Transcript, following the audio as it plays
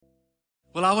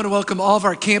Well, I want to welcome all of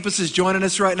our campuses joining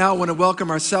us right now. I want to welcome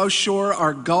our South Shore,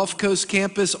 our Gulf Coast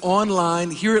campus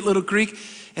online here at Little Creek,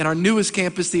 and our newest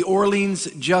campus, the Orleans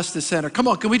Justice Center. Come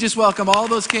on, can we just welcome all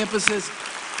those campuses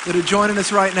that are joining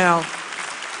us right now?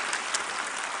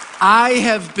 I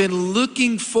have been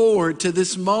looking forward to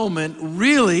this moment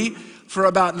really for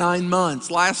about 9 months.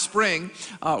 Last spring,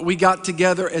 we got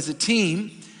together as a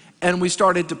team and we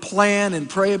started to plan and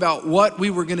pray about what we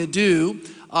were going to do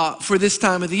for this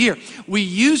time of the year. We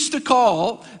used to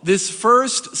call this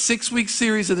first 6-week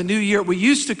series of the new year, we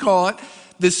used to call it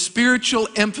the Spiritual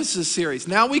Emphasis Series.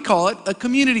 Now we call it a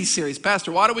community series.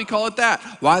 Pastor, why do we call it that?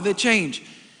 Why the change?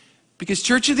 Because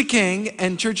Church of the King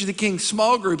and Church of the King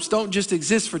small groups don't just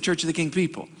exist for Church of the King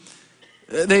people.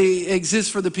 They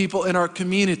exist for the people in our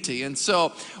community. And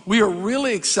so we are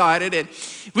really excited. And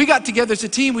we got together as a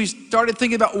team. We started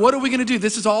thinking about what are we going to do?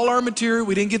 This is all our material.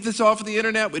 We didn't get this off of the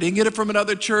internet. We didn't get it from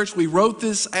another church. We wrote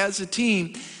this as a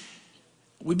team.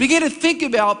 We began to think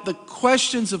about the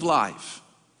questions of life.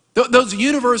 Those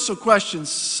universal questions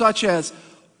such as,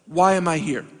 why am I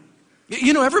here?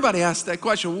 You know, everybody asks that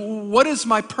question. What is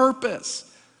my purpose?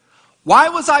 Why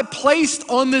was I placed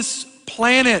on this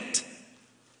planet?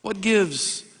 What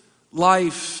gives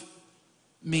life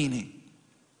meaning?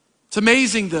 It's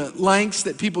amazing the lengths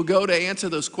that people go to answer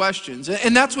those questions.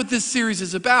 And that's what this series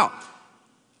is about.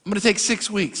 I'm going to take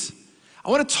 6 weeks. I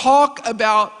want to talk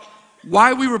about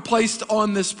why we were placed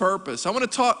on this purpose. I want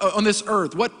to talk on this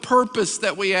earth, what purpose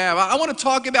that we have. I want to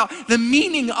talk about the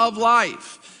meaning of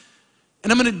life.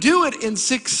 And I'm going to do it in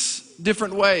 6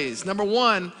 different ways. Number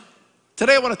one,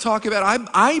 today I want to talk about,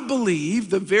 I believe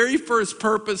the very first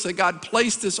purpose that God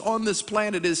placed us on this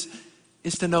planet is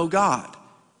to know God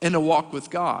and to walk with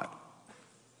God.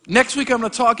 Next week I'm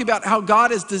going to talk about how God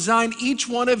has designed each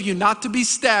one of you not to be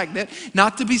stagnant,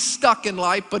 not to be stuck in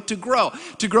life, but to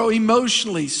grow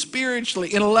emotionally,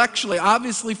 spiritually, intellectually,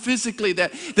 obviously physically,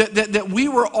 that we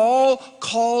were all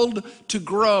called to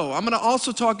grow. I'm going to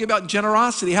also talk about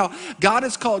generosity, how God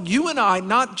has called you and I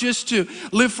not just to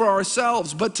live for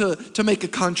ourselves, but to make a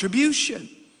contribution.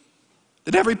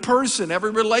 That every person, every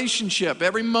relationship,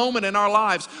 every moment in our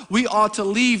lives, we ought to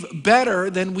leave better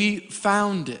than we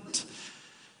found it.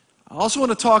 I also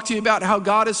want to talk to you about how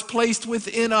God has placed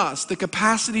within us the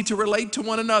capacity to relate to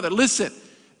one another. Listen,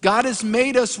 God has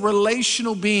made us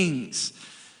relational beings.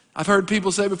 I've heard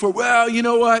people say before, well, you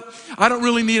know what? I don't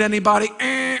really need anybody.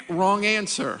 Wrong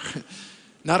answer.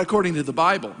 Not according to the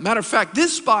Bible. Matter of fact,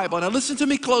 this Bible, now listen to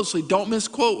me closely, don't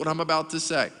misquote what I'm about to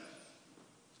say.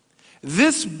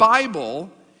 This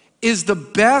Bible is the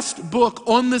best book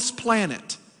on this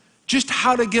planet, just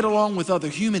how to get along with other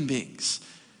human beings.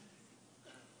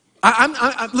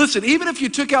 Listen, even if you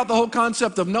took out the whole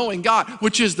concept of knowing God,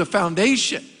 which is the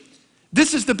foundation,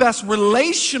 this is the best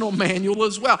relational manual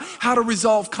as well. How to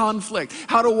resolve conflict,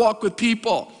 how to walk with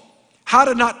people, how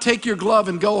to not take your glove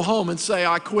and go home and say,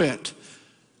 I quit.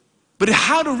 But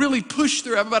how to really push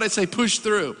through. Everybody say push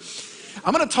through.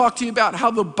 I'm going to talk to you about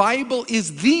how the Bible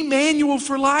is the manual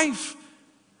for life.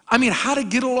 I mean, how to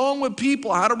get along with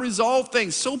people, how to resolve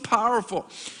things. So powerful.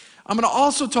 I'm going to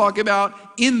also talk about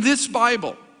in this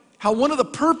Bible, how one of the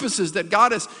purposes that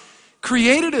God has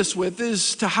created us with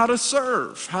is to how to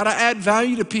serve, how to add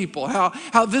value to people,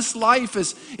 how this life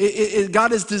is, God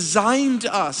has designed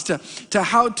us to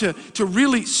how to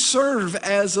really serve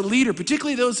as a leader,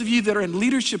 particularly those of you that are in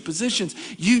leadership positions.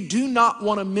 You do not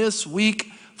want to miss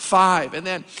week 5. And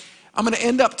then I'm going to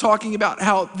end up talking about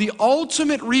how the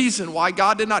ultimate reason why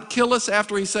God did not kill us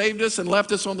after he saved us and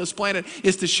left us on this planet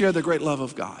is to share the great love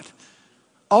of God.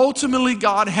 Ultimately,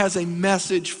 God has a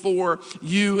message for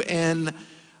you and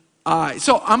I.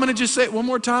 So I'm going to just say it one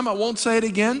more time. I won't say it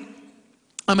again.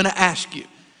 I'm going to ask you,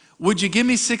 would you give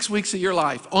me 6 weeks of your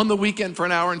life on the weekend for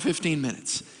 1 hour and 15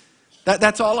 minutes?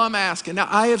 That's all I'm asking. Now,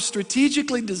 I have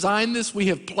strategically designed this. We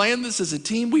have planned this as a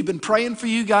team. We've been praying for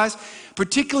you guys,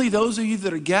 particularly those of you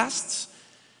that are guests.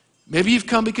 Maybe you've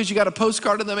come because you got a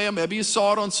postcard in the mail. Maybe you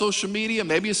saw it on social media.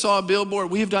 Maybe you saw a billboard.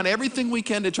 We have done everything we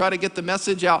can to try to get the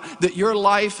message out that your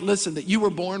life, listen, that you were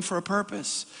born for a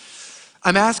purpose.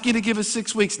 I'm asking you to give us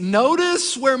 6 weeks.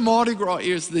 Notice where Mardi Gras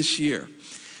is this year.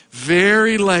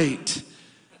 Very late.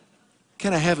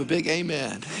 Can I have a big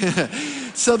amen?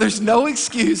 So there's no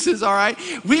excuses, all right?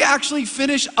 We actually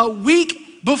finish a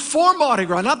week before Mardi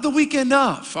Gras, not the weekend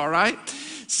of, all right?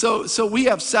 So we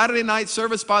have Saturday night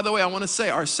service. By the way, I want to say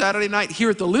our Saturday night here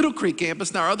at the Little Creek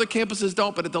campus. Now, our other campuses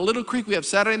don't, but at the Little Creek, we have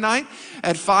Saturday night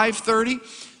at 5:30.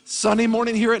 Sunday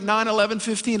morning here at 9, 11,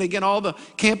 15. Again, all the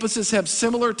campuses have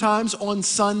similar times on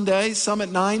Sunday, some at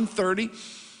 9:30.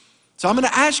 So I'm going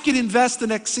to ask you to invest the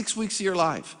next 6 weeks of your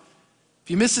life. If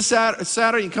you miss a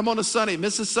Saturday, you can come on a Sunday.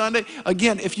 Miss a Sunday.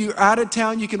 Again, if you're out of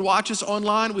town, you can watch us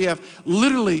online. We have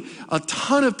literally a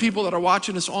ton of people that are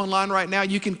watching us online right now.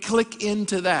 You can click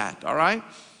into that, all right?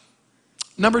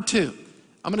 Number 2,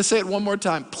 I'm going to say it one more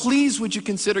time. Please, would you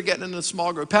consider getting in a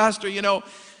small group? Pastor,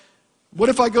 what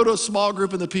if I go to a small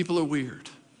group and the people are weird?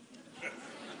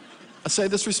 I say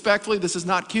this respectfully. This is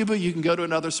not Cuba. You can go to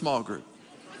another small group.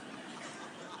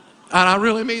 And I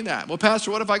really mean that. Well,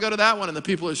 Pastor, what if I go to that one and the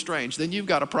people are strange? Then you've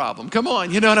got a problem. Come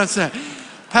on, you know what I'm saying?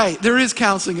 Hey, there is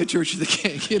counseling at Church of the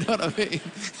King. You know what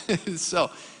I mean? So,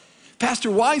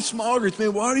 Pastor, why small groups?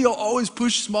 Man, why do you always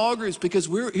push small groups? Because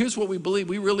here's what we believe.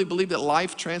 We really believe that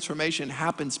life transformation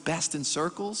happens best in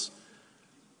circles.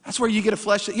 That's where you get a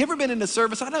flesh. You ever been in a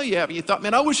service? I know you have. And you thought,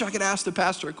 man, I wish I could ask the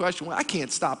pastor a question. Well, I can't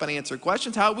stop and answer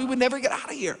questions. How? We would never get out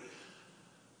of here.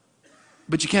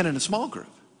 But you can in a small group.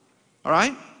 All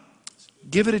right?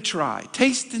 Give it a try.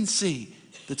 Taste and see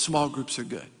that small groups are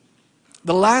good.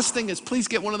 The last thing is, please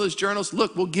get one of those journals.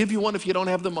 Look, we'll give you one if you don't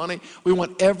have the money. We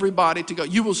want everybody to go.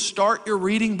 You will start your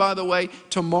reading, by the way,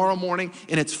 tomorrow morning,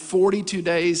 and it's 42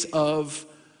 days of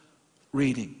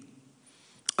reading.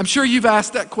 I'm sure you've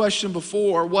asked that question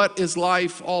before. What is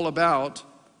life all about?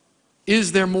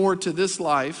 Is there more to this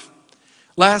life?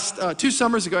 Last 2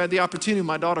 summers ago, I had the opportunity.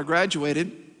 My daughter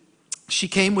graduated. She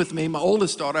came with me, my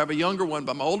oldest daughter. I have a younger one,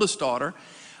 but my oldest daughter,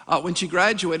 when she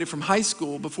graduated from high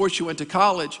school, before she went to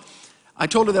college, I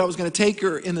told her that I was going to take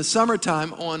her in the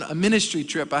summertime on a ministry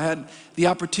trip. I had the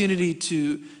opportunity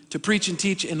to preach and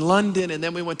teach in London, and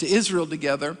then we went to Israel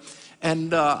together.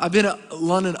 And I've been to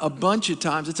London a bunch of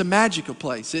times. It's a magical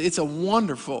place. It's a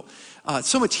wonderful,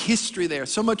 so much history there.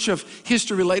 So much of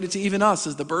history related to even us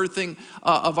as the birthing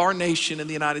of our nation in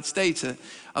the United States,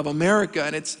 of America.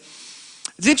 And it's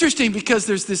interesting because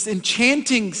there's this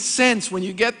enchanting sense when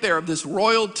you get there of this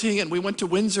royalty. And we went to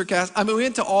Windsor Castle. I mean, we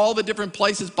went to all the different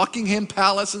places, Buckingham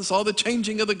Palace, and saw the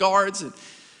changing of the guards. And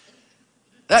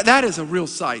that is a real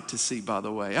sight to see, by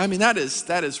the way. I mean, that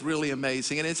is really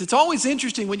amazing. And it's always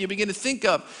interesting when you begin to think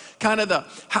of kind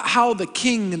of how the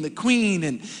king and the queen,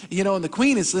 and and the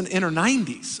queen is in her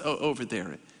 90s over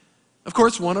there. Of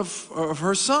course, one of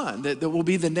her son that will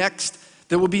be the next,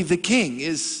 that will be the king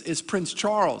is Prince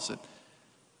Charles. And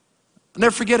I'll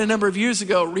never forget a number of years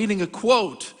ago reading a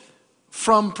quote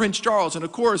from Prince Charles, and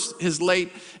of course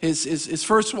his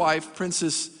first wife,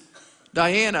 Princess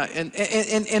Diana, and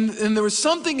there was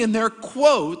something in their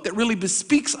quote that really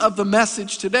bespeaks of the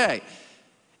message today,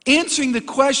 answering the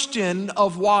question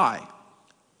of why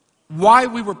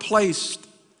we were placed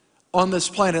on this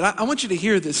planet. I want you to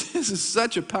hear this. This is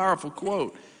such a powerful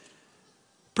quote.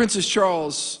 Prince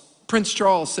Charles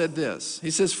said this.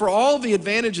 He says, "For all the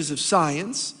advantages of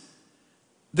science,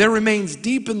 there remains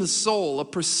deep in the soul a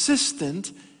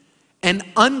persistent and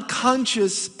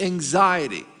unconscious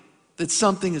anxiety that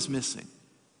something is missing."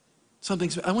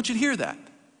 I want you to hear that.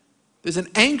 There's an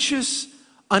anxious,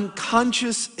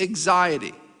 unconscious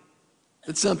anxiety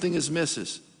that something is missing.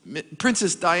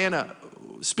 Princess Diana,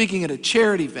 speaking at a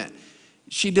charity event,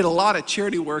 she did a lot of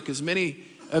charity work, as many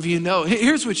of you know.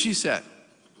 Here's what she said.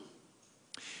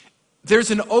 "There's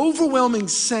an overwhelming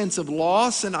sense of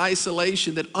loss and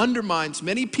isolation that undermines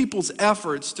many people's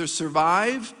efforts to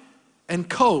survive and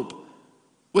cope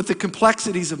with the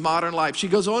complexities of modern life." She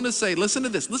goes on to say, listen to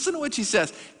this, listen to what she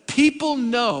says. "People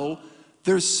know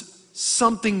there's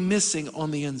something missing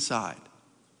on the inside."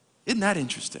 Isn't that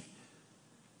interesting?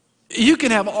 You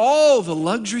can have all the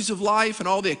luxuries of life and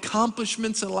all the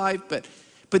accomplishments in life, but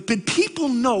people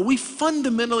know, we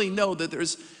fundamentally know that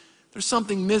there's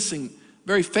something missing.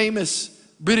 Very famous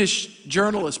British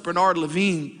journalist Bernard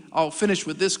Levine, I'll finish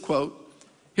with this quote.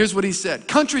 Here's what he said.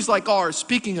 "Countries like ours,"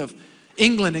 speaking of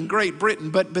England and Great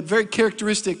Britain, but very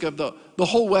characteristic of the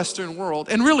whole Western world,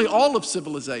 and really all of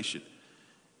civilization.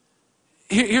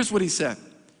 Here's what he said.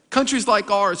 "Countries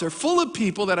like ours are full of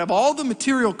people that have all the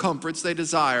material comforts they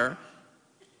desire,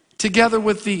 together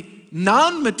with the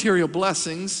non-material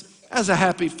blessings as a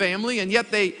happy family, and yet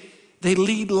they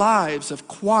lead lives of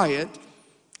quiet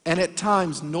and at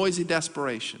times noisy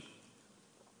desperation.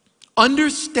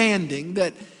 Understanding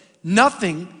that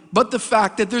nothing but the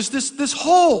fact that there's this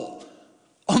hole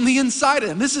on the inside of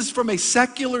them." This is from a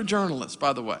secular journalist,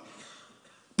 by the way.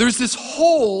 "There's this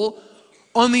hole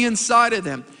on the inside of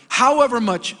them. However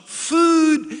much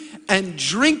food and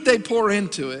drink they pour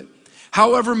into it,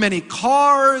 however many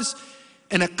cars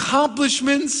and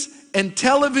accomplishments and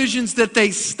televisions that they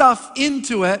stuff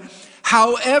into it,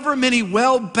 however many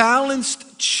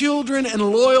well-balanced children and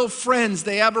loyal friends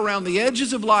they have around the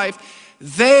edges of life,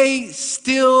 they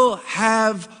still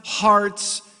have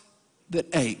hearts that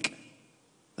ache."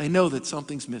 They know that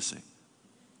something's missing.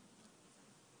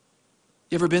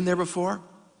 You ever been there before?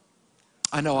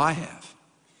 I know I have.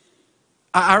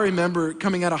 I remember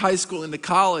coming out of high school into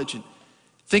college and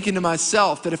thinking to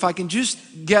myself that if I can just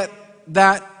get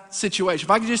that situation,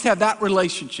 if I can just have that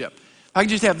relationship, if I can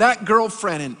just have that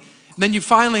girlfriend, and then you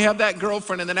finally have that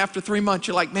girlfriend, and then after 3 months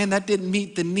you're like, man, that didn't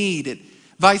meet the need, and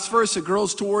vice versa,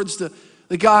 girls towards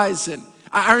the guys. And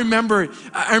I remember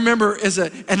as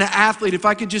an athlete, if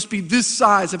I could just be this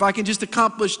size, if I can just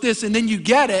accomplish this, and then you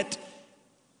get it,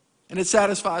 and it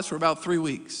satisfies for about 3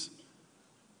 weeks.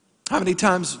 How many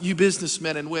times you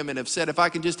businessmen and women have said, if I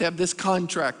can just have this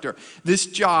contract or this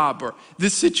job or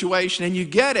this situation, and you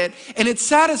get it, and it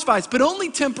satisfies, but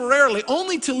only temporarily,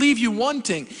 only to leave you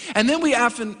wanting. And then we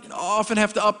often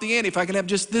have to up the ante. If I can have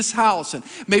just this house and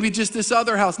maybe just this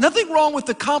other house. Nothing wrong with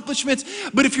accomplishments,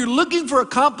 but if you're looking for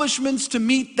accomplishments to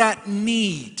meet that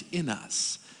need in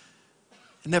us,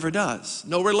 it never does.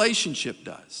 No relationship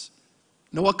does.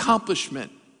 No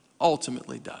accomplishment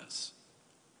ultimately does.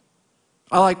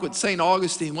 I like what St.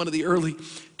 Augustine, one of the early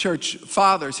church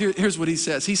fathers, here's what he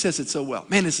says. He says it so well.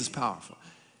 Man, this is powerful.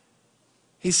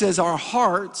 He says, our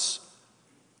hearts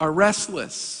are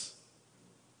restless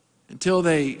until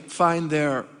they find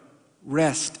their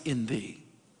rest in thee.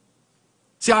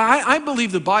 See, I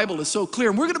believe the Bible is so clear,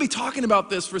 and we're going to be talking about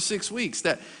this for 6 weeks,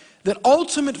 that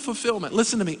ultimate fulfillment,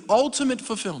 listen to me, ultimate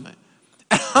fulfillment.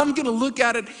 And I'm going to look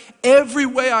at it every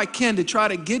way I can to try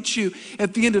to get you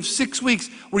at the end of 6 weeks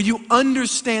where you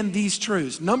understand these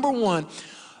truths. Number one,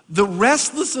 the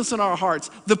restlessness in our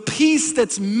hearts, the peace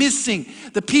that's missing,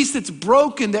 the peace that's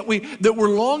broken, that we're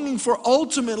longing for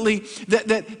ultimately,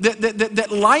 that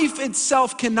life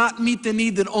itself cannot meet the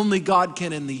need that only God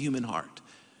can in the human heart.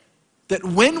 That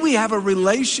when we have a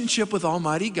relationship with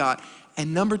Almighty God,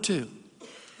 and number two,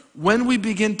 when we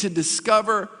begin to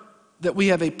discover that we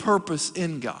have a purpose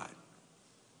in God.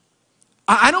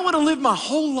 I don't want to live my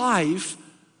whole life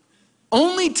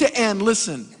only to end,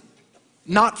 listen,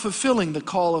 not fulfilling the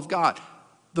call of God,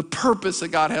 the purpose that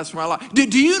God has for my life. Do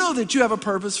you know that you have a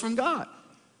purpose from God?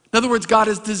 In other words, God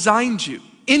has designed you,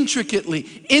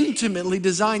 intricately, intimately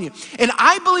designed you. And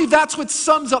I believe that's what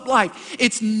sums up life.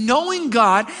 It's knowing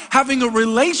God, having a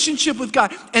relationship with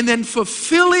God, and then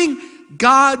fulfilling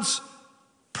God's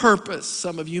purpose.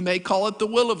 Some of you may call it the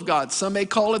will of God. Some may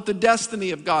call it the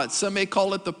destiny of God. Some may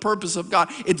call it the purpose of God.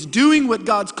 It's doing what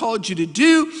God's called you to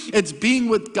do. It's being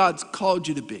what God's called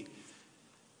you to be.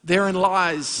 Therein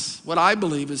lies what I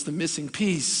believe is the missing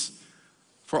piece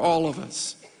for all of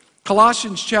us.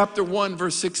 Colossians chapter 1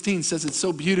 verse 16 says it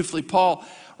so beautifully. Paul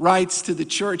writes to the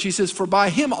church. He says, for by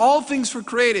him all things were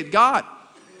created. God.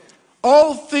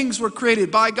 All things were created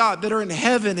by God that are in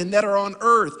heaven and that are on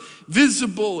earth,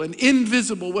 visible and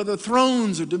invisible, whether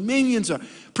thrones or dominions or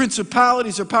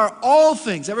principalities or power, all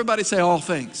things. Everybody say all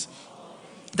things.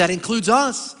 That includes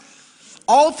us.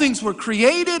 All things were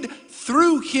created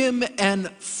through him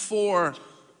and for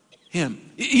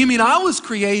him. You mean I was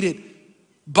created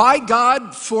by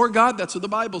God, for God? That's what the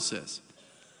Bible says.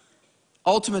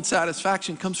 Ultimate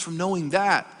satisfaction comes from knowing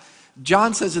that.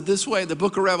 John says it this way in the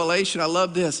book of Revelation. I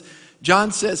love this.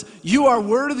 John says, you are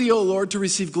worthy, O Lord, to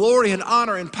receive glory and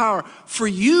honor and power. For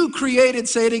you created,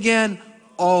 say it again,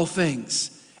 all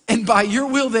things. And by your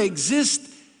will they exist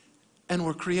and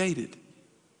were created.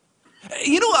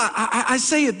 You know, I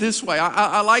say it this way.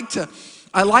 I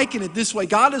liken it this way.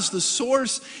 God is the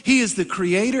source. He is the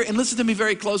creator. And listen to me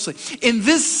very closely. In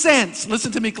this sense,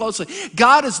 listen to me closely.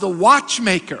 God is the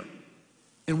watchmaker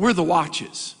and we're the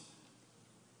watches.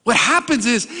 What happens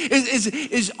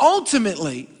is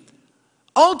ultimately,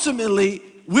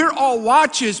 we're all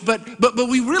watches, but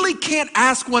we really can't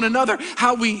ask one another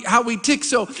how we tick.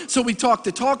 So we talk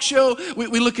to talk show,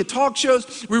 we look at talk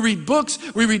shows, we read books,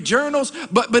 we read journals,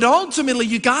 but ultimately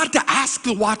you got to ask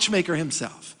the watchmaker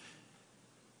himself.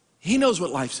 He knows what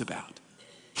life's about.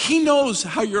 He knows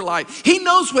how your life, he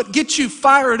knows what gets you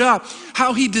fired up,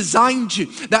 how he designed you,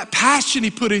 that passion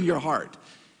he put in your heart.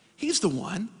 He's the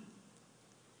one.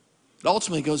 It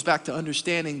ultimately goes back to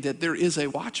understanding that there is a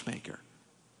watchmaker.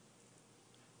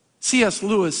 C.S.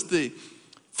 Lewis, the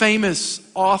famous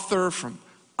author from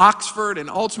Oxford and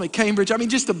ultimately Cambridge, I mean,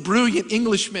 just a brilliant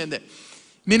Englishman that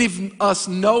many of us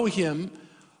know him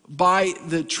by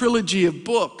the trilogy of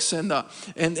books and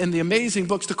the amazing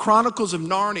books, the Chronicles of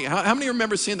Narnia. How many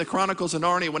remember seeing the Chronicles of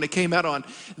Narnia when it came out on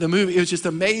the movie? It was just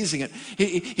amazing.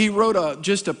 He wrote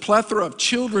just a plethora of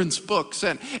children's books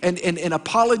and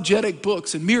apologetic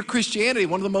books and Mere Christianity,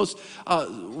 one of the most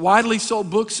widely sold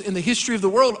books in the history of the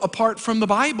world apart from the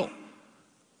Bible.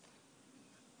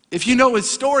 If you know his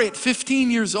story, at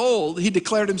 15 years old, he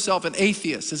declared himself an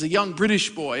atheist as a young British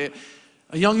boy.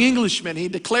 a young Englishman. He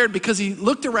declared, because he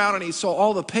looked around and he saw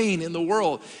all the pain in the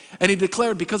world, and he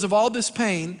declared, because of all this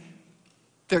pain,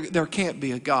 there can't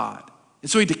be a God. And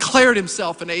so he declared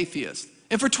himself an atheist.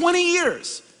 And for 20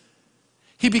 years,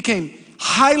 he became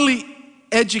highly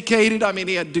educated. I mean,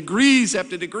 he had degrees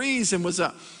after degrees and was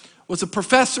a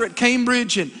professor at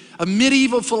Cambridge and a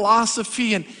medieval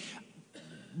philosophy.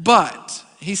 But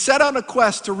he set on a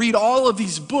quest to read all of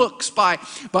these books by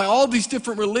all these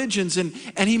different religions, and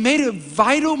he made a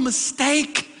vital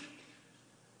mistake.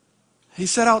 He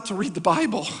set out to read the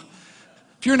Bible.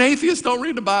 If you're an atheist, don't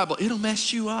read the Bible. It'll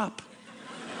mess you up.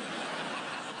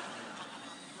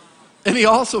 And he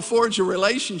also forged a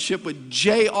relationship with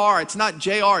J.R. It's not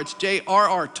J.R., it's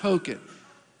J.R.R. Tolkien,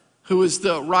 who is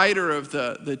the writer of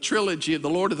the trilogy of The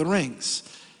Lord of the Rings,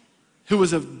 who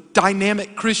was a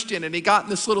dynamic Christian, and he got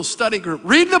in this little study group,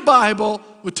 reading the Bible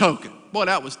with Tolkien. Boy,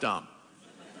 that was dumb.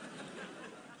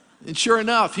 And sure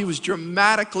enough, he was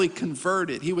dramatically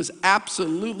converted. He was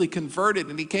absolutely converted,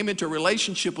 and he came into a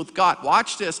relationship with God.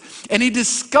 Watch this. And he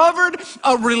discovered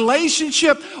a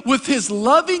relationship with his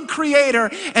loving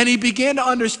Creator, and he began to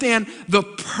understand the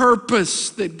purpose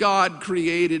that God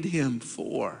created him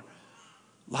for.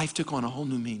 Life took on a whole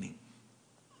new meaning.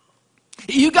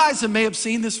 You guys may have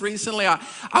seen this recently.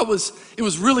 It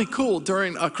was really cool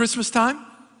during Christmas time.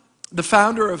 The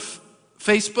founder of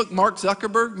Facebook, Mark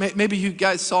Zuckerberg, maybe you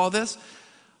guys saw this.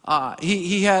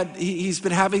 He's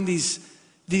been having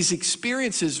these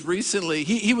experiences recently.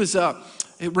 He was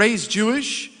raised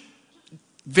Jewish,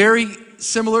 very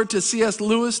similar to C.S.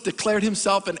 Lewis, declared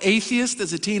himself an atheist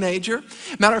as a teenager.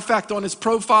 Matter of fact, on his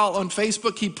profile on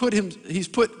Facebook, he's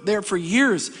put there for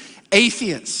years,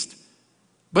 atheist.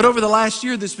 But over the last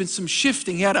year, there's been some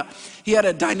shifting. He had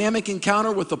a dynamic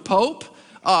encounter with the Pope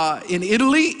in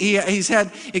Italy. He's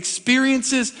had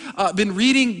experiences, been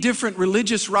reading different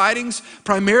religious writings,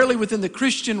 primarily within the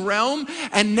Christian realm.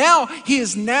 And now he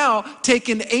has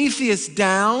taken atheist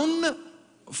down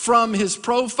from his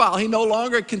profile. He no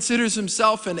longer considers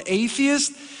himself an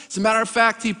atheist. As a matter of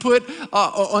fact, he put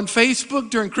on Facebook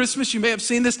during Christmas, you may have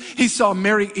seen this, he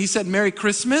said Merry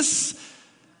Christmas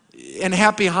and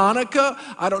Happy Hanukkah.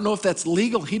 I don't know if that's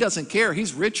legal. He doesn't care.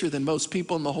 He's richer than most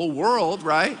people in the whole world,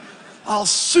 right? I'll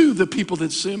sue the people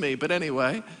that sue me. But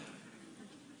anyway,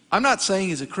 I'm not saying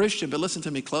he's a Christian, but listen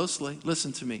to me closely.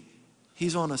 Listen to me.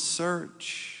 He's on a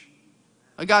search.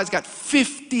 A guy's got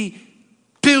 $50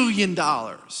 billion,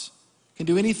 can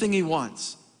do anything he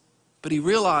wants, but he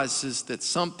realizes that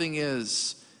something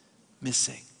is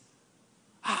missing.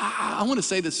 I want to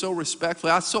say this so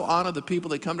respectfully. I so honor the people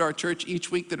that come to our church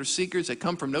each week that are seekers, that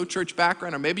come from no church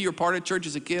background, or maybe you're part of church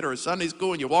as a kid or a Sunday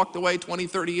school and you walked away 20,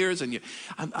 30 years, and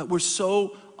we're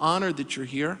so honored that you're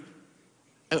here.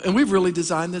 And we've really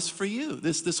designed this for you,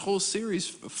 this whole series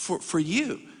for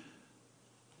you.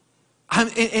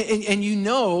 And you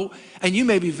know, and you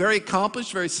may be very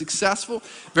accomplished, very successful,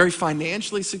 very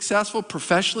financially successful,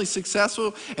 professionally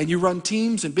successful, and you run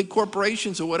teams and big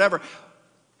corporations or whatever,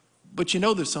 but you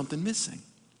know there's something missing.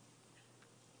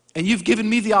 And you've given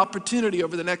me the opportunity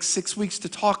over the next 6 weeks to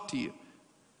talk to you.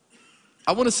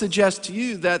 I want to suggest to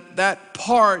you that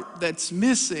part that's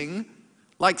missing,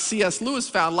 like C.S. Lewis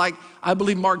found, like I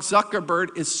believe Mark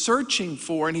Zuckerberg is searching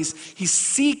for, and he's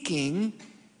seeking,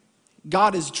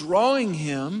 God is drawing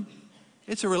him,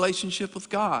 it's a relationship with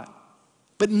God.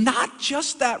 But not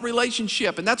just that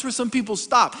relationship, and that's where some people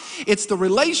stop. It's the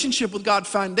relationship with God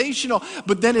foundational,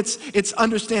 but then it's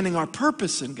understanding our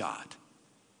purpose in God.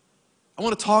 I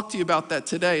want to talk to you about that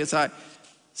today as I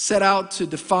set out to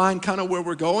define kind of where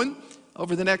we're going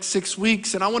over the next 6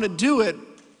 weeks. And I want to do it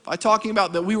by talking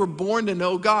about that we were born to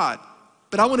know God.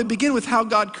 But I want to begin with how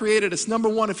God created us. Number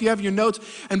one, if you have your notes,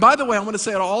 and by the way, I want to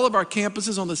say at all of our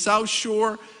campuses on the South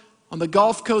Shore, on the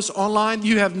Gulf Coast, online,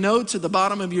 you have notes at the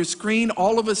bottom of your screen.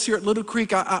 All of us here at Little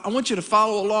Creek, I want you to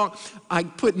follow along. I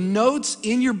put notes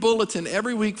in your bulletin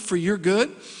every week for your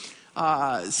good.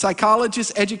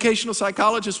 Psychologists, educational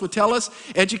psychologists would tell us,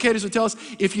 educators would tell us,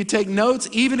 if you take notes,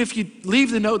 even if you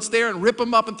leave the notes there and rip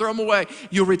them up and throw them away,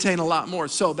 you'll retain a lot more.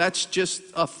 So that's just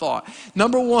a thought.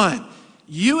 Number one,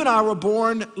 you and I were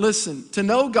born, listen, to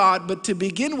know God, but to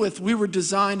begin with, we were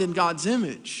designed in God's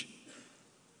image.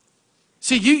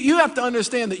 See, you have to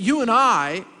understand that you and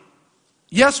I,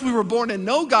 yes, we were born to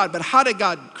know God, but how did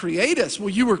God create us? Well,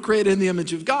 you were created in the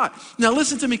image of God. Now,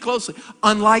 listen to me closely.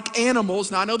 Unlike animals,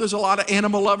 now I know there's a lot of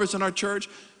animal lovers in our church.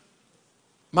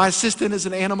 My assistant is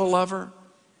an animal lover.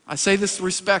 I say this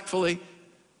respectfully,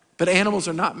 but animals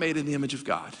are not made in the image of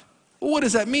God. Well, what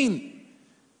does that mean?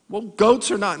 Well, goats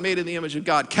are not made in the image of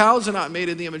God. Cows are not made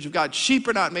in the image of God. Sheep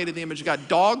are not made in the image of God.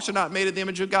 Dogs are not made in the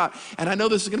image of God. And I know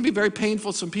this is going to be very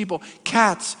painful to some people.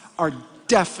 Cats are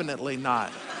definitely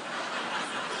not.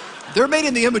 They're made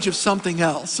in the image of something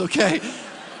else, okay?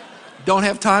 Don't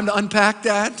have time to unpack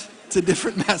that. It's a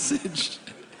different message.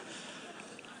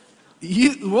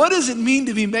 What does it mean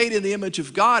to be made in the image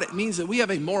of God? It means that we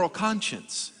have a moral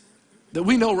conscience, that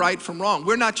we know right from wrong.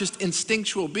 We're not just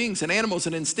instinctual beings. An animal's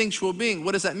an instinctual being.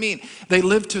 What does that mean? They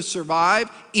live to survive,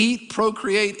 eat,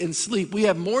 procreate, and sleep. We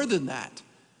have more than that.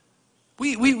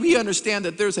 We understand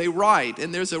that there's a right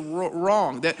and there's a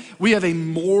wrong, that we have a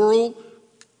moral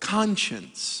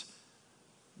conscience.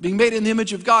 Being made in the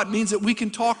image of God means that we can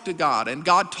talk to God and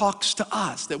God talks to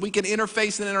us, that we can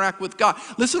interface and interact with God.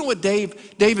 Listen to what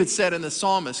David said in the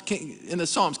Psalms,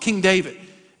 King David.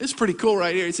 It's pretty cool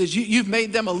right here. He says, you've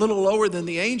made them a little lower than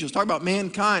the angels. Talk about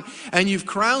mankind. And you've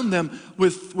crowned them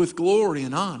with glory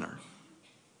and honor.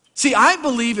 See, I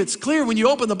believe it's clear when you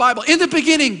open the Bible. In the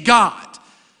beginning, God.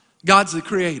 God's the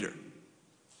creator.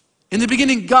 In the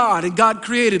beginning, God, and God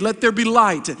created. Let there be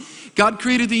light. God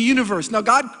created the universe. Now,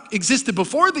 God existed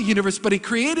before the universe, but he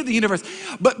created the universe.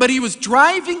 But he was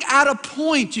driving at a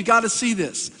point. You got to see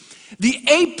this. The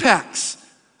apex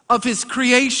of his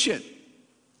creation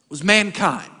was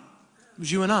mankind. It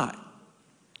was you and I.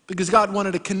 Because God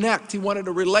wanted to connect. He wanted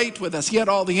to relate with us. He had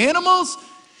all the animals.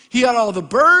 He had all the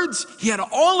birds. He had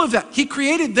all of that. He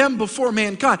created them before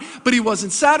mankind. But he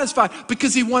wasn't satisfied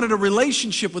because he wanted a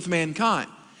relationship with mankind.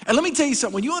 And let me tell you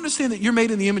something. When you understand that you're made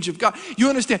in the image of God, you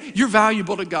understand you're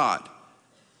valuable to God.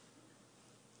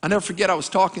 I never forget, I was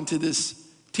talking to this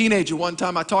teenager one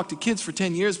time. I talked to kids for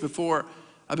 10 years before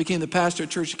I became the pastor at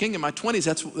Church of King. In my 20s,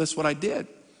 that's what I did.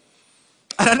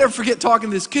 And I never forget talking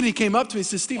to this kid. He came up to me and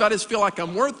said, Steve, I just feel like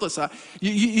I'm worthless.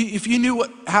 If you knew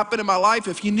what happened in my life,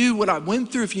 if you knew what I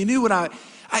went through, if you knew what I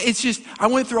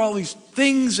went through all these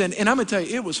things, and I'm going to tell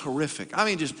you, it was horrific. I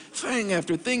mean, just thing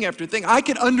after thing after thing. I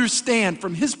could understand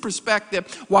from his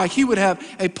perspective why he would have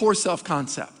a poor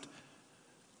self-concept.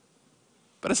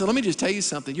 But I said, let me just tell you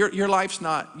something. Your life's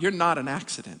you're not an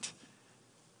accident.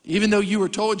 Even though you were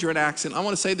told you're an accident, I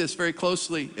want to say this very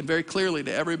closely and very clearly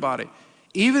to everybody.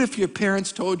 Even if your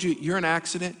parents told you you're an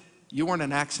accident, you weren't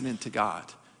an accident to God.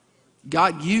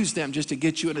 God used them just to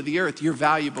get you into the earth. You're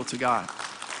valuable to God.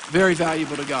 Very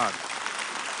valuable to God.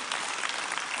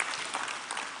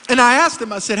 And I asked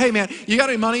him, I said, hey man, you got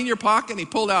any money in your pocket? And he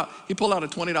pulled out a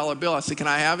 $20 bill. I said, can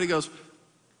I have it? He goes,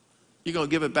 you gonna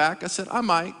give it back? I said, I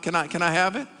might. Can I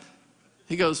have it?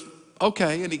 He goes,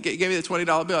 okay. And he gave me the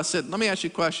 $20 bill. I said, let me ask you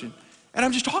a question. And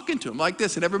I'm just talking to him like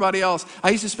this, and everybody else.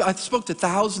 I spoke to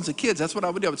thousands of kids. That's what I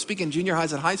would do. I would speak in junior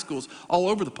highs and high schools all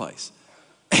over the place.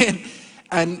 And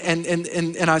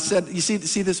I said, you see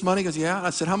this money? He goes, yeah. I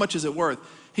said, how much is it worth?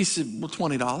 He said, well,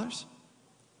 $20.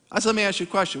 I said, let me ask you a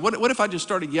question. What if I just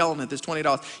started yelling at this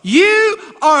 $20?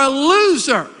 You are a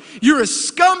loser. You're a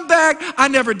scumbag. I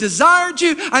never desired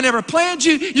you. I never planned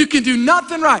you. You can do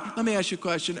nothing right. Let me ask you a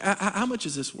question. How much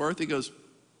is this worth? He goes,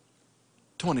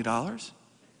 $20.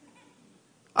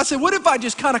 I said, what if I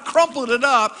just kind of crumpled it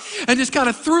up and just kind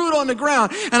of threw it on the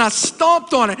ground and I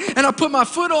stomped on it and I put my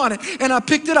foot on it and I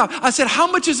picked it up? I said, how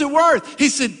much is it worth? He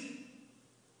said,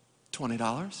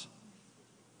 $20.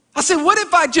 I said, what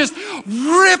if I just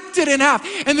ripped it in half?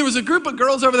 And there was a group of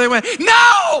girls over there who went,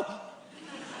 no!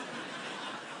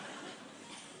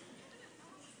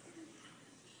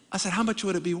 I said, how much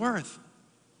would it be worth?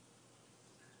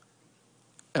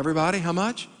 Everybody, how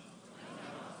much?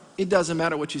 It doesn't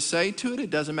matter what you say to it. It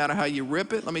doesn't matter how you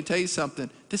rip it. Let me tell you something.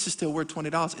 This is still worth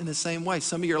 $20 in the same way.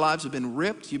 Some of your lives have been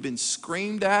ripped. You've been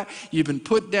screamed at. You've been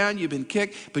put down. You've been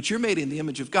kicked. But you're made in the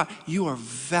image of God. You are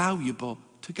valuable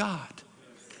to God.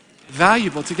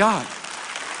 Valuable to God.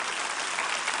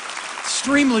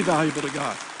 Extremely valuable to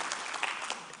God.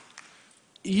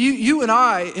 You and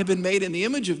I have been made in the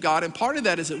image of God, and part of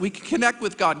that is that we can connect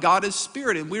with God. God is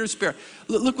spirit, and we're spirit.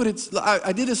 Look what it's,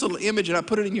 I did this little image, and I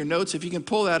put it in your notes, if you can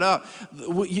pull that up.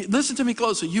 Listen to me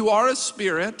closely. You are a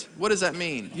spirit. What does that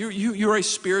mean? You're a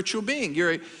spiritual being.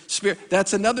 You're a spirit.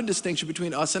 That's another distinction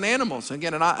between us and animals.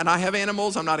 Again, and I have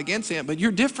animals. I'm not against it, but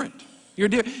you're different.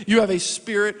 You have a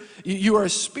spirit. You are a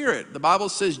spirit. The Bible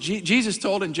says, Jesus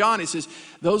told in John, he says,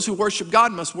 those who worship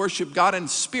God must worship God in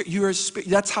spirit. You are a spirit.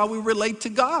 That's how we relate to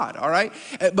God, all right?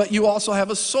 But you also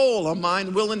have a soul, a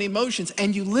mind, will, and emotions,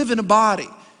 and you live in a body.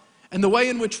 And the way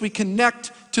in which we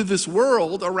connect to this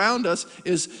world around us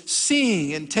is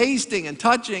seeing and tasting and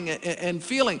touching and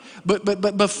feeling.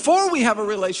 But before we have a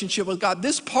relationship with God,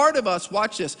 this part of us,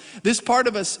 watch this, this part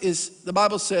of us is, the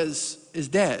Bible says, is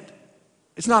dead.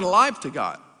 It's not alive to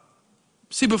God.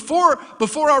 See, before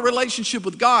our relationship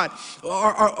with God,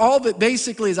 all that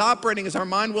basically is operating is our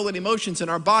mind, will, and emotions in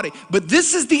our body. But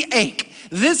this is the ache.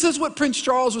 This is what Prince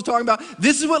Charles was talking about.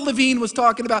 This is what Levine was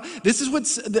talking about. This is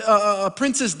what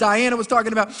Princess Diana was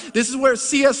talking about. This is where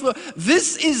C.S. Lewis.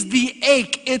 This is the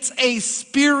ache. It's a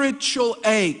spiritual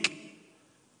ache.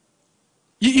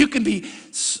 You can be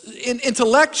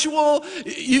intellectual.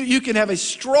 You can have a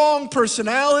strong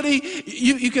personality.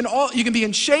 You can be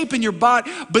in shape in your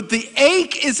body. But the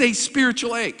ache is a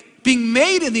spiritual ache. Being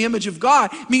made in the image of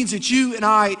God means that you and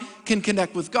I can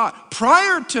connect with God.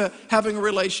 Prior to having a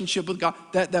relationship with God,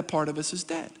 that part of us is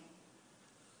dead.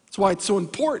 That's why it's so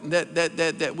important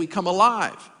that we come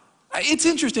alive. It's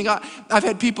interesting. I've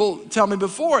had people tell me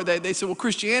before, they say, well,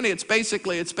 Christianity, it's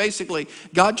basically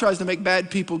God tries to make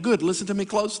bad people good. Listen to me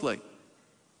closely.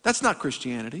 That's not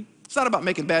Christianity. It's not about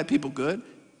making bad people good.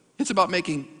 It's about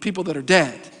making people that are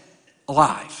dead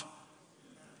alive.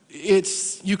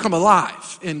 You come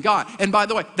alive in God. And by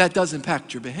the way, that does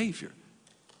impact your behavior.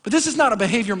 But this is not a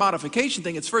behavior modification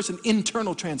thing. It's first an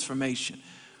internal transformation.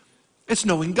 It's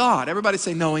knowing God. Everybody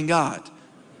say knowing God.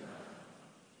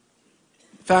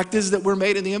 Fact is that we're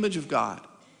made in the image of God.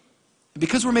 And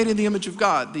because we're made in the image of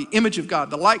God,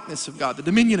 the likeness of God, the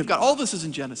dominion of God, all this is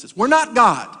in Genesis. We're not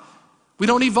God. We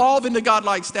don't evolve into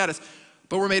God-like status,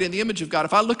 but we're made in the image of God.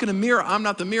 If I look in a mirror, I'm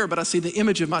not the mirror, but I see the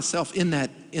image of myself in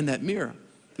that mirror.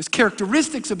 There's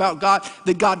characteristics about God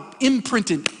that God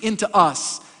imprinted into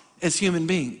us as human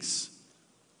beings.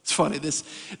 It's funny, this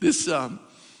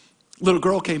little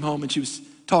girl came home and she was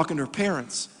talking to her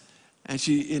parents. And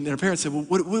her parents said, well,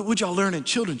 what did y'all learn in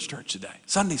children's church today?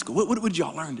 Sunday school, what did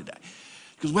y'all learn today?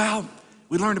 She goes, well,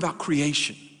 we learned about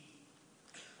creation.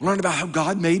 We learned about how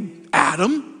God made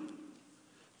Adam.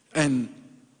 And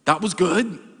that was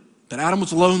good. That Adam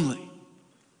was lonely.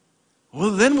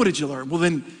 Well, then what did you learn? Well,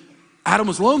 then Adam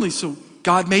was lonely, so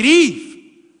God made Eve.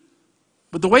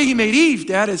 But the way he made Eve,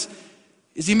 Dad, is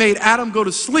he made Adam go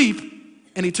to sleep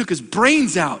and he took his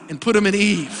brains out and put them in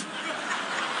Eve.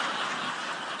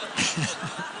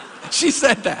 She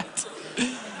said that.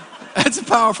 That's a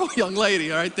powerful young lady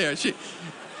right there.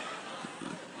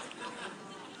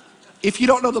 If you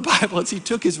don't know the Bible, it's he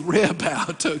took his rib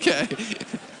out, okay?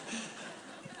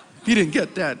 If you didn't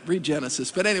get that, read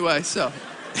Genesis. But anyway, so.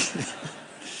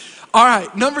 All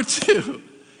right, number 2.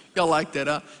 Y'all like that,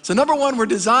 huh? So number 1, we're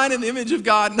designed in the image of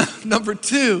God. Number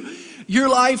 2, your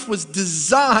life was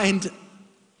designed.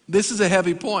 This is a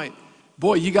heavy point.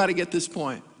 Boy, you got to get this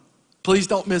point. Please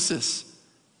don't miss this.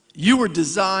 You were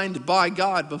designed by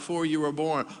God before you were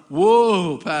born.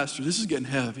 Whoa, Pastor, this is getting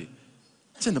heavy.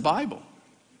 It's in the Bible.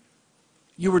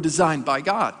 You were designed by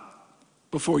God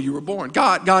before you were born.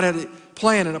 God had a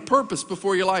plan and a purpose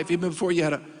before your life, even before you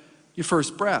had your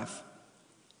first breath.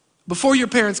 Before your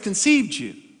parents conceived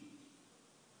you,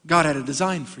 God had a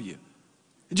design for you.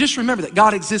 And just remember that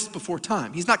God exists before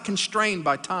time. He's not constrained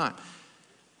by time.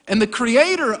 And the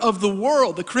creator of the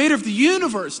world, the creator of the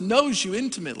universe, knows you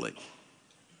intimately.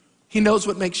 He knows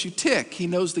what makes you tick. He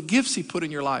knows the gifts he put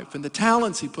in your life and the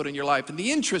talents he put in your life and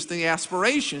the interests and the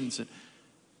aspirations.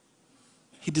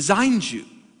 He designed you.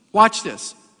 Watch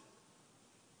this.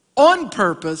 On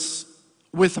purpose,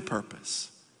 with a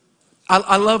purpose.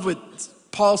 I love what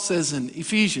Paul says in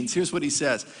Ephesians. Here's what he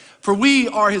says. For we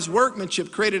are his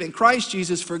workmanship created in Christ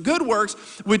Jesus for good works,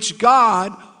 which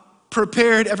God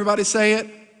prepared, everybody say it,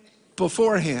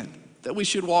 beforehand, that we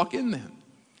should walk in them.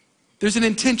 There's an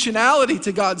intentionality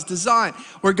to God's design,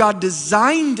 where God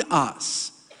designed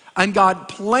us and God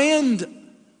planned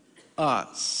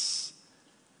us.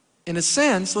 In a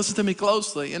sense, listen to me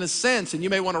closely, in a sense, and you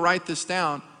may want to write this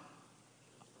down,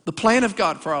 the plan of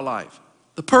God for our life,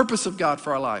 the purpose of God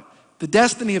for our life, the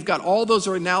destiny of God, all those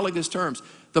are analogous terms.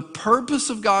 The purpose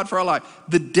of God for our life,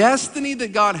 the destiny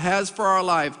that God has for our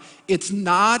life, it's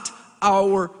not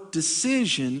our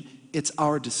decision, it's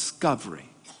our discovery.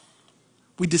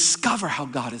 We discover how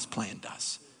God has planned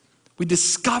us. We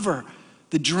discover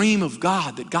the dream of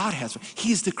God that God has.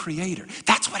 He is the creator.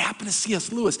 That's what happened to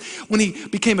C.S. Lewis. When he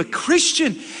became a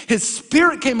Christian, his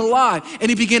spirit came alive and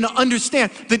he began to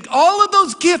understand that all of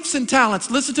those gifts and talents,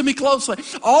 listen to me closely,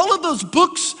 all of those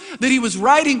books that he was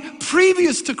writing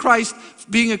previous to Christ,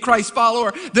 being a Christ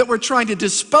follower, that were trying to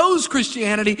dispose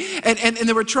Christianity and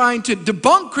they were trying to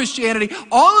debunk Christianity,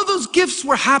 all of those gifts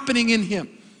were happening in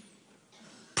him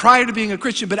prior to being a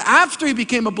Christian. But after he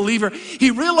became a believer,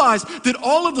 he realized that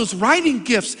all of those writing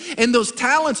gifts and those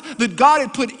talents that God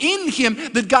had put in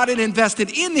him, that God had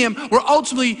invested in him, were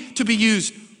ultimately to be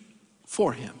used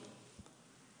for him.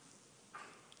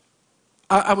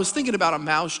 I was thinking about a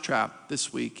mousetrap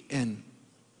this week, and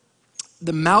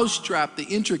the mousetrap, the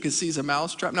intricacies of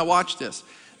mousetrap. Now watch this.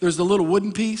 There's the little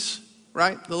wooden piece,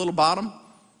 right? The little bottom.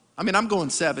 I mean, I'm going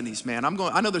 70s, man.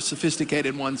 I know there's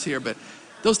sophisticated ones here, but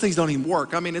those things don't even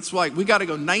work. I mean, it's like we got to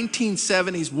go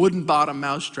 1970s wooden bottom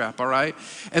mousetrap, all right?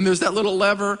 And there's that little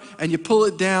lever, and you pull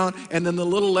it down, and then the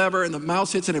little lever, and the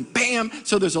mouse hits it, and bam!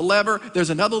 So there's a lever. There's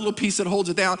another little piece that holds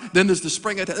it down. Then there's the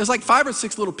spring. There's like 5 or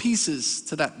 6 little pieces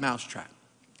to that mousetrap.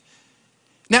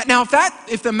 Now,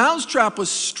 if the mousetrap was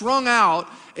strung out,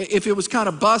 if it was kind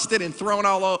of busted and thrown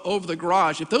all over the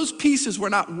garage, if those pieces were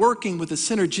not working with a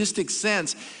synergistic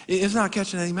sense, it's not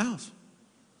catching any mouse.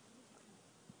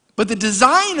 But the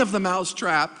design of the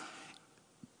mousetrap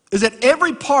is that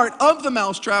every part of the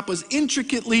mousetrap was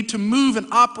intricately to move and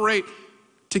operate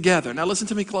together. Now listen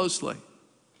to me closely.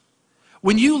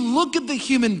 When you look at the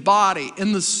human body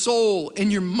and the soul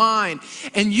and your mind,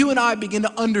 and you and I begin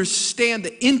to understand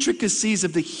the intricacies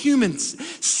of the human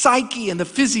psyche and the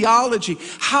physiology,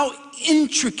 how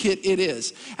intricate it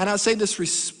is. And I say this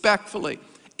respectfully.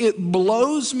 It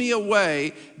blows me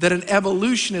away that an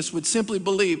evolutionist would simply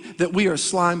believe that we are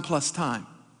slime plus time.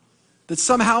 That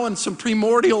somehow in some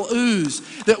primordial ooze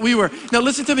that we were. Now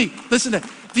listen to me, listen to me.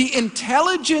 The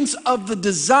intelligence of the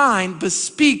design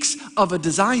bespeaks of a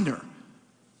designer.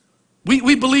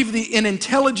 We believe in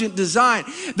intelligent design,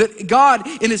 that God,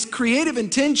 in his creative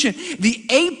intention, the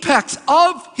apex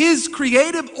of his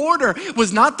creative order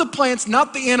was not the plants,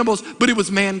 not the animals, but it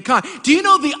was mankind. Do you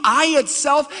know the eye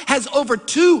itself has over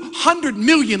 200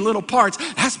 million little parts?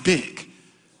 That's big.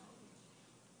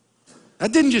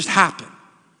 That didn't just happen.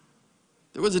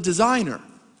 There was a designer.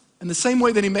 In the same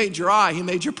way that he made your eye, he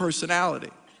made your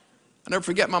personality. I never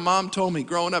forget, my mom told me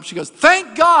growing up, she goes,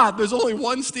 thank God there's only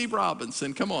one Steve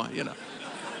Robinson. Come on, you know.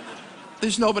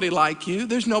 There's nobody like you.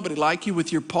 There's nobody like you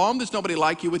with your poem. There's nobody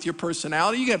like you with your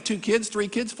personality. You can have 2 kids, 3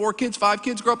 kids, 4 kids, 5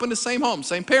 kids, grow up in the same home,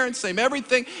 same parents, same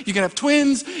everything. You can have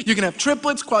twins. You can have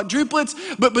triplets, quadruplets,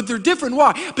 but they're different.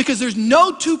 Why? Because there's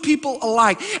no 2 people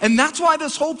alike. And that's why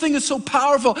this whole thing is so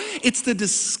powerful. It's the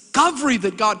discovery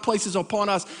that God places upon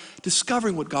us,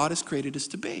 discovering what God has created us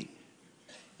to be.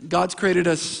 God's created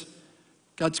us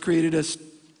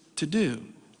to do.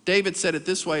 David said it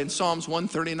this way in Psalms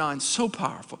 139, so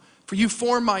powerful. For you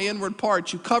formed my inward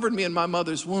parts, you covered me in my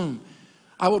mother's womb.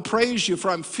 I will praise you,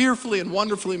 for I'm fearfully and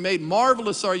wonderfully made.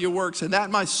 Marvelous are your works, and that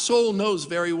my soul knows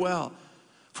very well.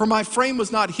 For my frame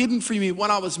was not hidden from me when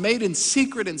I was made in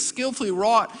secret and skillfully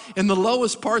wrought in the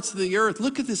lowest parts of the earth.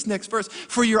 Look at this next verse.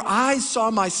 For your eyes saw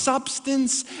my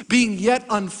substance being yet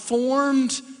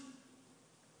unformed.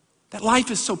 That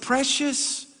life is so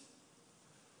precious.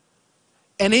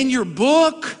 And in your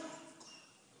book,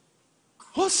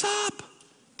 what's up?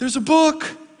 There's a book.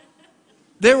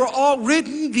 They were all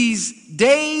written, these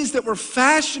days that were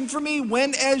fashioned for me,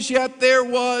 when as yet there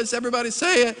was, everybody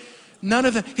say it, none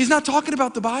of them. He's not talking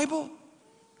about the Bible.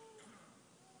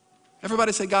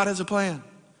 Everybody say, God has a plan.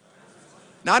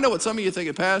 Now I know what some of you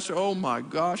thinking, Pastor, oh my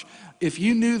gosh, if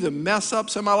you knew the mess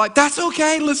ups in my life, that's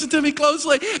okay, listen to me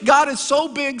closely. God is so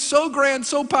big, so grand,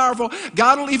 so powerful.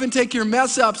 God will even take your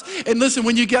mess ups, and listen,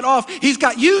 when you get off, he's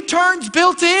got U-turns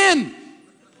built in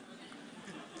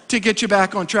to get you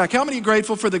back on track. How many are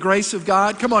grateful for the grace of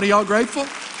God? Come on, are y'all grateful?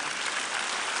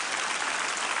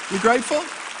 You grateful?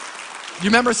 You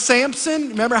remember Samson?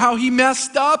 Remember how he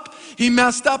messed up? He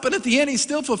messed up, and at the end, he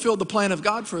still fulfilled the plan of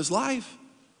God for his life.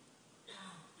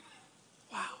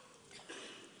 Wow.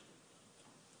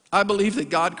 I believe that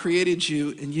God created you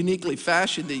and uniquely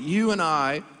fashioned that you and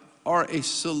I are a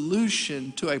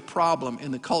solution to a problem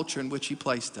in the culture in which he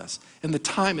placed us, in the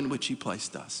time in which he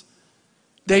placed us.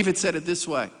 David said it this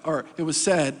way, or it was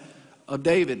said of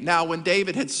David. Now, when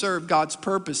David had served God's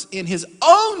purpose in his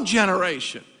own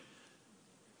generation,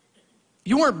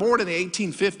 you weren't born in the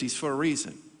 1850s for a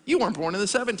reason. You weren't born in the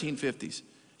 1750s.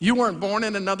 You weren't born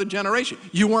in another generation.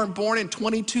 You weren't born in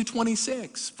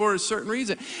 2226 for a certain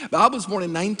reason. I was born in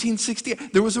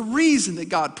 1968. There was a reason that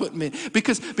God put me in.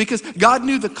 Because God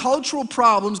knew the cultural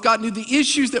problems. God knew the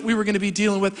issues that we were going to be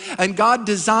dealing with. And God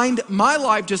designed my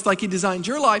life just like he designed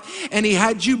your life. And he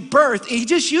had you birthed. He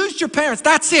just used your parents.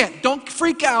 That's it. Don't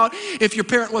freak out if your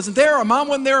parent wasn't there or mom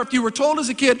wasn't there. If you were told as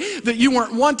a kid that you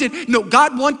weren't wanted. No,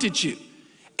 God wanted you.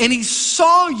 And he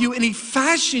saw you and he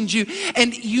fashioned you,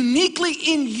 and uniquely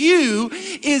in you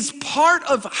is part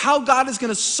of how God is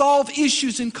going to solve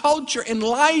issues in culture and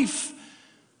life.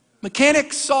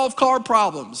 Mechanics solve car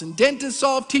problems, and dentists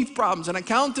solve teeth problems, and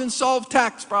accountants solve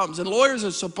tax problems, and lawyers are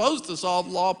supposed to solve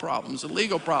law problems and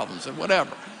legal problems and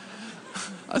whatever.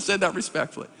 I said that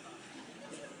respectfully.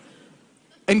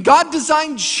 And God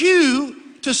designed you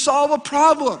to solve a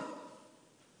problem.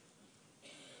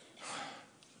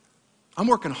 I'm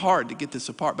working hard to get this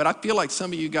apart, but I feel like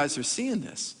some of you guys are seeing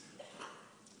this.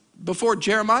 Before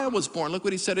Jeremiah was born, look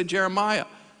what he said to Jeremiah.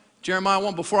 Jeremiah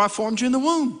 1, before I formed you in the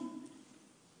womb.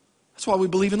 That's why we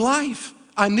believe in life.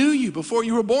 I knew you. Before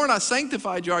you were born, I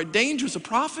sanctified you. I ordained you as a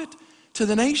prophet to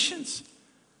the nations.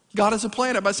 God has a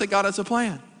plan. Everybody say, God has a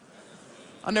plan.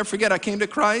 I'll never forget, I came to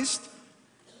Christ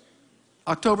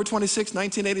October 26,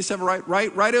 1987,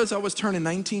 right as I was turning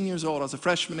 19 years old. I was a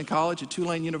freshman in college at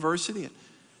Tulane University. And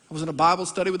I was in a Bible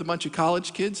study with a bunch of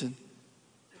college kids. And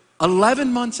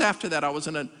 11 months after that, I was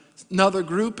in another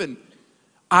group. And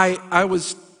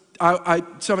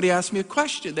somebody asked me a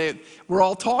question. We're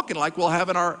all talking like we'll have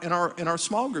in our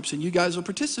small groups. And you guys will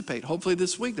participate. Hopefully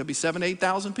this week, there'll be 7,000 to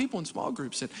 8,000 people in small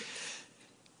groups. And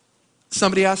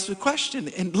somebody asked a question.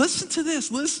 And listen to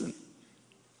this, listen.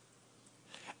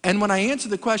 And when I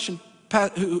answered the question,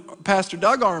 Pastor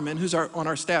Doug Arman, who's on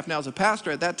our staff now as a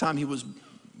pastor, at that time he was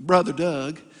Brother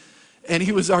Doug, and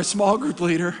he was our small group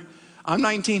leader. I'm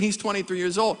 19, he's 23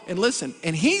 years old. And listen,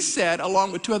 and he said,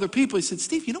 along with two other people, he said,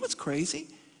 Steve, you know what's crazy?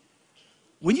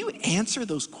 When you answer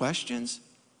those questions,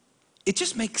 it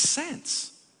just makes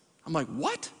sense. I'm like,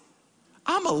 what?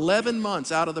 I'm 11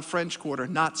 months out of the French Quarter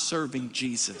not serving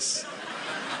Jesus.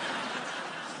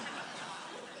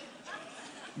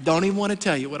 Don't even want to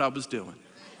tell you what I was doing.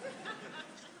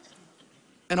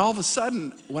 And all of a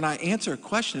sudden, when I answer a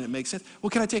question, it makes sense. Well,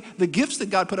 can I tell you, the gifts that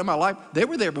God put in my life, they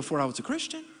were there before I was a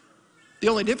Christian. The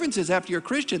only difference is after you're a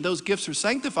Christian, those gifts are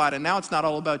sanctified, and now it's not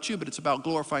all about you, but it's about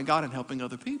glorifying God and helping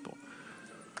other people.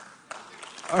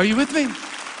 Are you with me?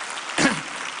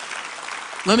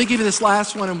 Let me give you this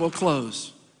last one and we'll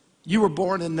close. You were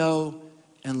born to know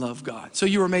and love God. So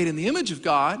you were made in the image of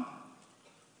God.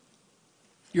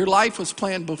 Your life was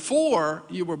planned before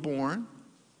you were born.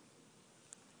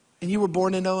 And you were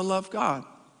born to know and love God.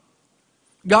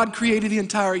 God created the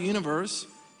entire universe.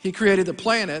 He created the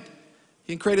planet.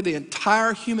 He created the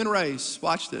entire human race.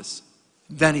 Watch this.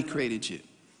 Then he created you.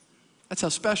 That's how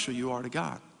special you are to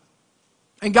God.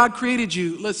 And God created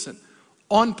you, listen,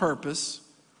 on purpose,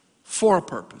 for a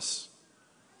purpose,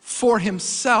 for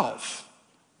himself,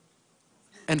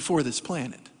 and for this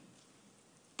planet.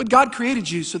 But God created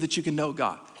you so that you can know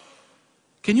God.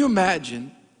 Can you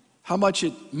imagine how much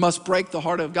it must break the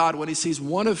heart of God when he sees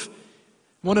one of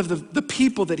the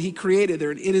people that he created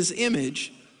there in his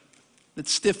image that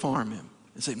stiff-arm him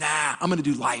and say, nah, I'm going to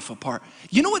do life apart.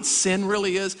 You know what sin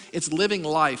really is? It's living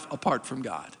life apart from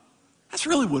God. That's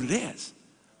really what it is.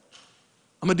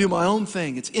 I'm going to do my own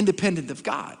thing. It's independent of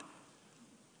God.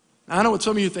 Now, I know what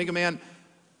some of you think, man,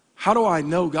 how do I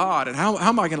know God? And how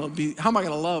am I going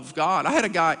to love God? I had a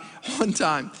guy one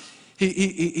time,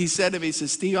 he said to me, he said,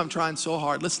 Steve, I'm trying so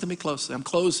hard. Listen to me closely. I'm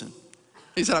closing.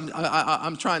 He said,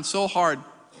 I'm trying so hard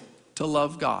to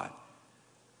love God.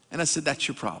 And I said, that's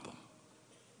your problem.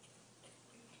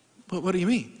 But what do you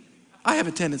mean? I have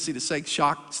a tendency to say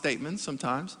shock statements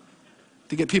sometimes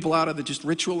to get people out of the just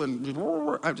ritual and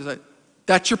I just say,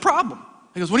 that's your problem.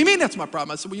 He goes, what do you mean that's my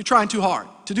problem? I said, well, you're trying too hard.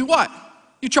 To do what?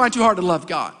 You're trying too hard to love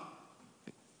God.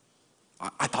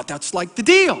 I thought that's like the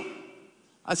deal.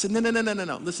 I said, no.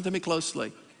 Listen to me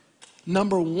closely.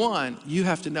 Number one, you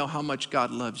have to know how much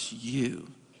God loves you.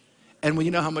 And when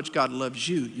you know how much God loves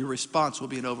you, your response will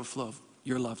be an overflow of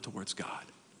your love towards God.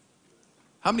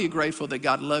 How many are grateful that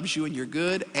God loves you and you're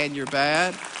good and you're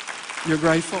bad? You're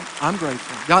grateful? I'm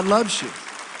grateful. God loves you.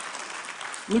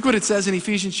 Look what it says in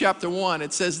Ephesians chapter 1.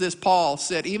 It says this, Paul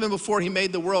said, even before he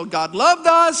made the world, God loved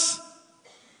us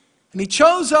and he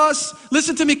chose us.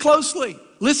 Listen to me closely.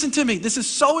 Listen to me. This is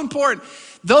so important.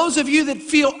 Those of you that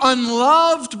feel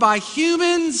unloved by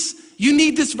humans, you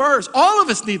need this verse. All of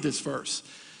us need this verse.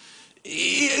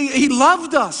 He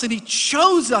loved us and he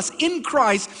chose us in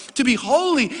Christ to be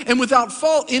holy and without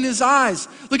fault in his eyes.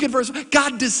 Look at verse.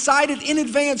 God decided in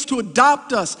advance to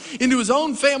adopt us into his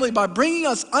own family by bringing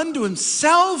us unto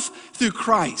himself through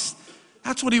Christ.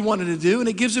 That's what he wanted to do, and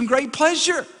it gives him great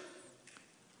pleasure.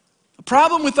 The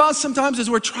problem with us sometimes is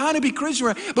we're trying to be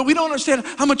Christian, but we don't understand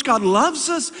how much God loves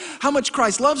us, how much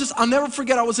Christ loves us. I'll never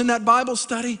forget, I was in that Bible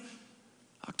study,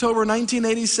 October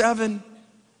 1987.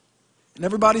 And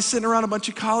everybody's sitting around, a bunch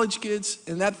of college kids,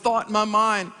 and that thought in my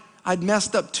mind, I'd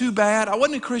messed up too bad. I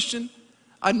wasn't a Christian.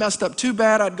 I'd messed up too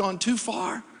bad. I'd gone too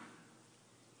far.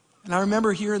 And I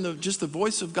remember hearing just the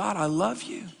voice of God, I love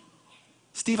you.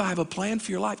 Steve, I have a plan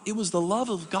for your life. It was the love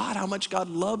of God, how much God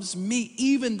loves me,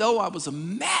 even though I was a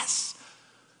mess.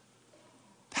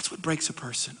 That's what breaks a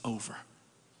person over.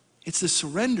 It's the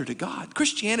surrender to God.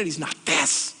 Christianity's not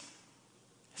this.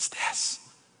 It's this.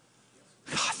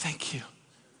 God, thank you.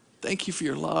 Thank you for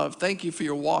your love. Thank you for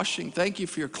your washing. Thank you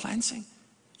for your cleansing.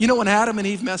 You know when Adam and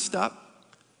Eve messed up?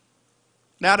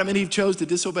 And Adam and Eve chose to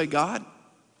disobey God.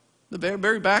 The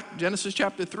very back, Genesis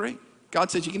chapter 3. God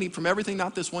says you can eat from everything,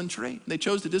 not this one tree. And they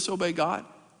chose to disobey God.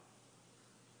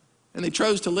 And they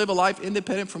chose to live a life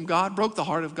independent from God, broke the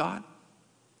heart of God.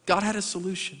 God had a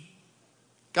solution.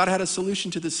 God had a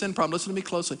solution to the sin problem. Listen to me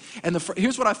closely. And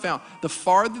here's what I found. The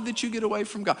farther that you get away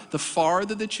from God, the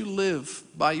farther that you live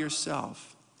by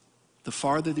yourself, the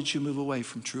farther that you move away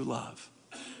from true love.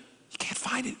 You can't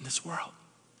find it in this world.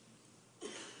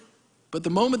 But the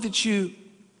moment that you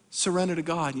surrender to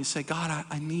God and you say, God,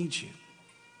 I need you,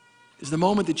 is the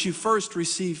moment that you first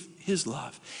receive his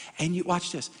love. And you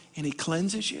watch this, and he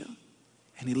cleanses you,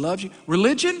 and he loves you.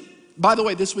 Religion, by the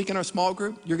way, this week in our small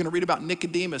group, you're going to read about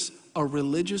Nicodemus, a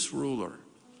religious ruler.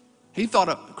 He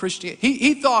thought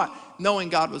he thought knowing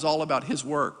God was all about his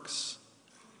works.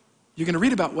 You're going to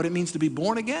read about what it means to be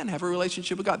born again, have a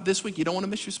relationship with God. This week, you don't want to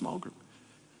miss your small group.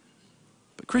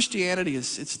 But Christianity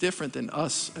it's different than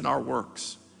us and our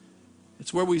works.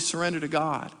 It's where we surrender to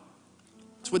God.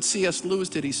 It's what C.S. Lewis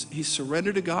did. He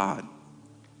surrendered to God.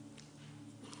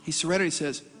 He surrendered. He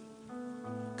says,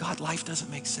 God, life doesn't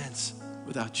make sense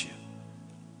without you.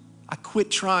 I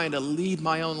quit trying to lead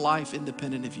my own life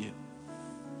independent of you.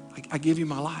 I give you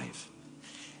my life.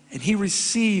 And he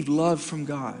received love from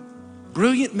God.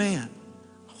 Brilliant man.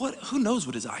 Who knows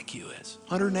what his IQ is?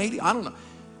 180? I don't know.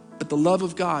 But the love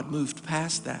of God moved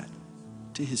past that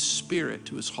to his spirit,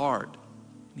 to his heart.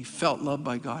 And he felt loved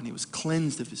by God, and he was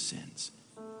cleansed of his sins.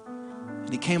 And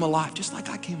he came alive, just like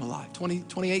I came alive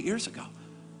 28 years ago.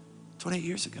 28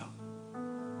 years ago.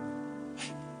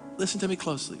 Listen to me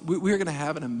closely. We're going to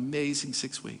have an amazing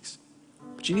 6 weeks.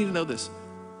 But you need to know this.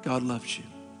 God loves you.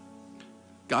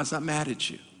 God's not mad at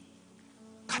you.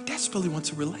 God desperately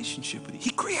wants a relationship with you.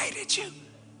 He created you.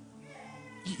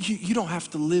 You don't have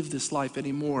to live this life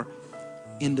anymore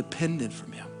independent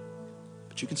from him.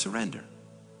 But you can surrender.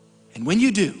 And when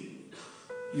you do,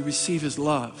 you receive his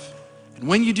love. And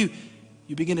when you do,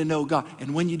 you begin to know God.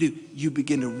 And when you do, you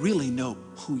begin to really know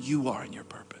who you are and your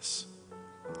purpose.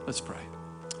 Let's pray.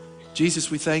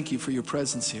 Jesus, we thank you for your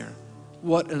presence here.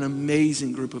 What an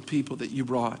amazing group of people that you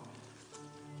brought.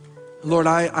 Lord,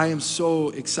 I am so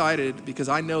excited because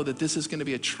I know that this is going to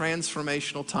be a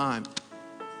transformational time.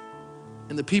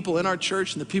 And the people in our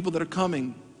church and the people that are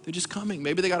coming, they're just coming.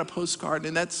 Maybe they got a postcard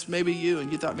and that's maybe you. And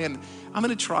you thought, man, I'm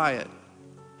going to try it.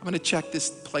 I'm going to check this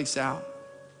place out.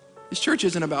 This church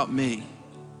isn't about me.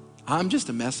 I'm just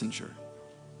a messenger.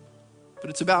 But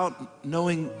it's about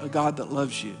knowing a God that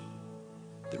loves you,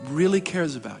 that really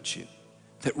cares about you,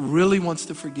 that really wants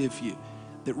to forgive you,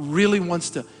 that really wants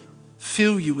to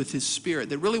fill you with his spirit,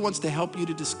 that really wants to help you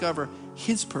to discover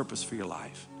his purpose for your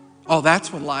life. Oh,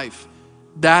 that's when life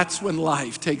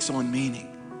takes on meaning.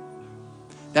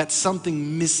 That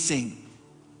something missing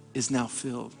is now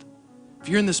filled. If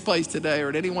you're in this place today or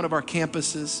at any one of our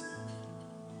campuses,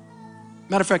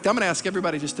 matter of fact, I'm going to ask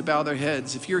everybody just to bow their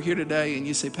heads. If you're here today and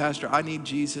you say, Pastor, I need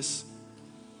Jesus,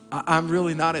 I'm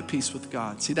really not at peace with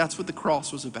God. See, that's what the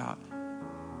cross was about.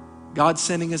 God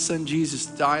sending his son Jesus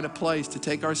to die in a place to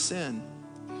take our sin,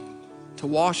 to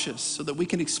wash us so that we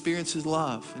can experience his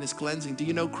love and his cleansing. Do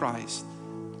you know Christ?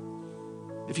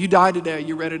 If you die today,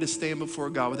 you're ready to stand before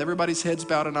God with everybody's heads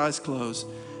bowed and eyes closed.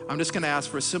 I'm just going to ask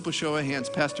for a simple show of hands.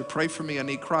 Pastor, pray for me. I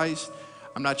need Christ.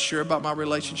 I'm not sure about my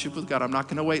relationship with God. I'm not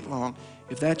going to wait long.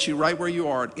 If that's you right where you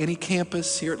are, at any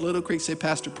campus here at Little Creek, say,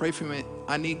 Pastor, pray for me.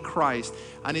 I need Christ.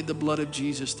 I need the blood of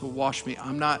Jesus to wash me.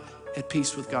 I'm not at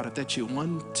peace with God. If that's you,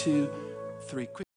 1, 2, 3.